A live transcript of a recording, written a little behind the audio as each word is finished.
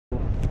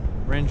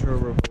Range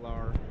Rover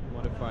Velar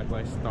modified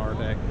by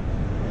Startech.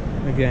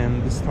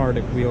 Again, the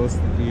Startech wheels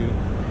that you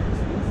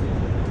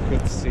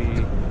could see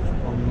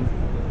on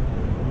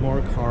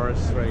more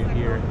cars right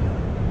here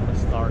on the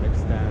Startech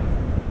stand.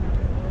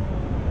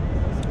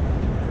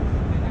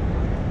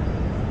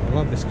 I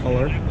love this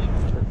color.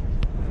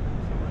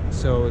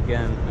 So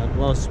again,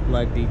 gloss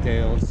black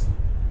details,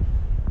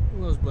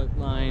 gloss black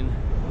line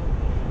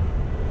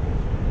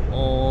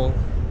all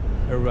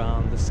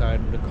around the side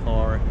of the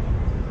car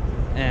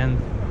and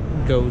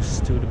goes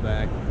to the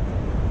back.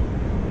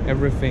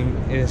 Everything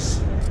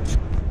is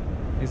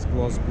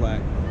gloss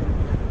black.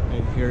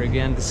 And here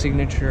again the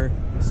signature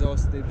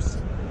exhaust tips,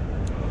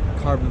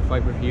 carbon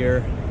fiber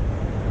here,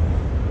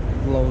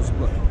 gloss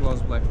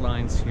black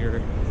lines here.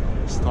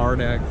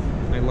 Startech.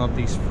 I love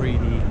these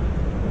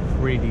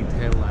 3D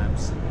tail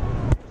lamps.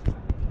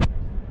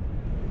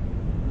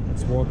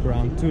 Let's walk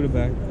around to the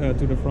back,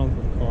 to the front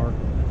of the car.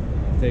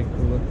 Take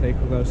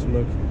a closer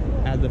look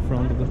at the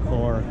front of the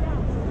car.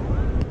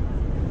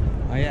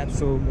 I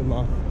absolutely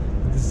love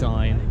the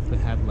design of the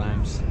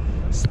headlamps,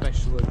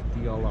 especially the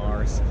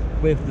DLRs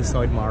with the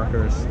side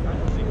markers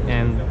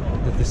and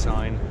the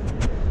design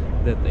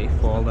that they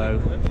fold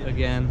out.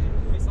 Again,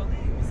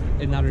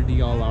 another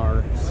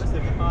DLR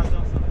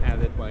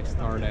added by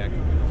Startech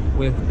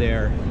with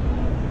their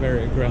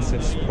very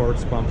aggressive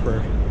sports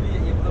bumper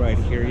right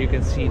here. You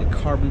can see the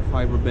carbon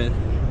fiber bit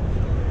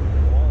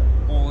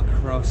all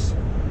across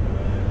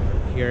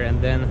here,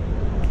 and then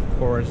of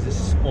course this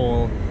is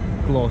all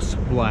gloss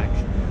black,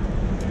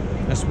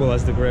 as well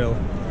as the grille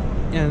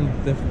and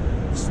the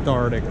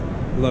Startech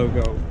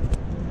logo,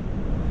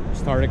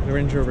 Startech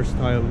Range Rover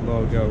style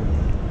logo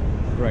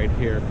right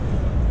here.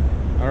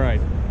 All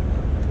right,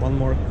 one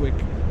more quick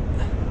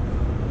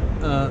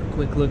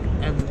look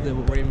at the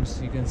rims.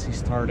 You can see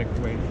Startech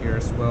right here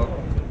as well.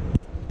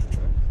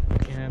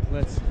 And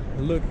let's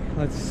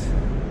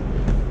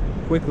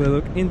quickly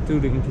look into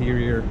the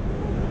interior.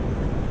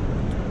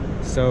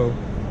 So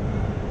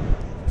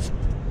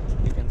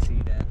you can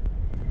see that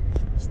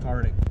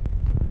Startech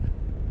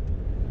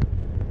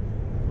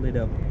lit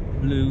up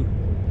blue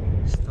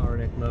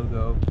Startech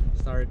logo,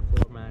 Startech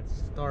floor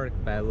mats, Startech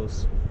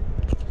pedals.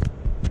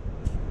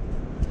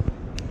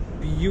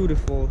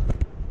 Beautiful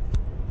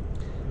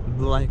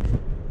black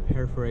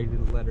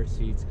perforated leather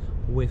seats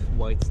with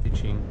white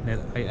stitching that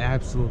I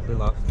absolutely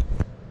love,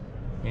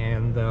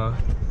 and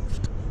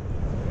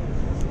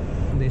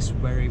this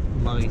very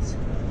light,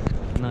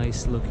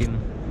 nice looking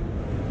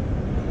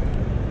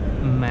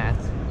matte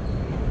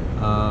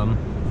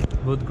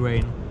wood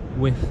grain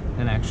with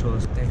an actual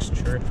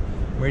texture.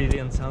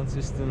 Meridian sound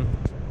system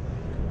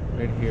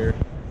right here,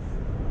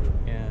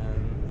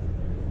 and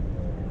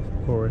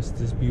of course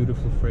this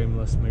beautiful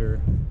frameless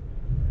mirror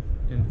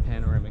and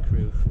panoramic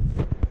roof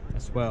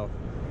as well.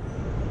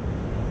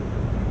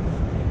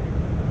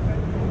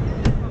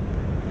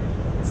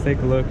 Let's take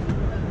a look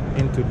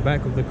into the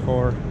back of the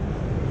car.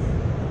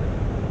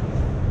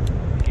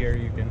 Here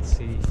you can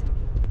see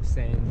the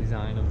same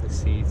design of the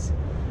seats.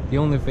 The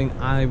only thing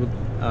I would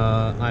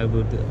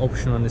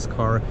option on this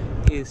car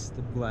is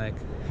the black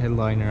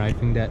headliner. I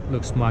think that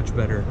looks much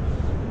better,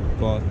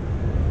 but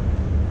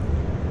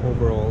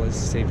overall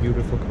it's a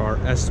beautiful car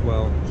as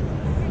well.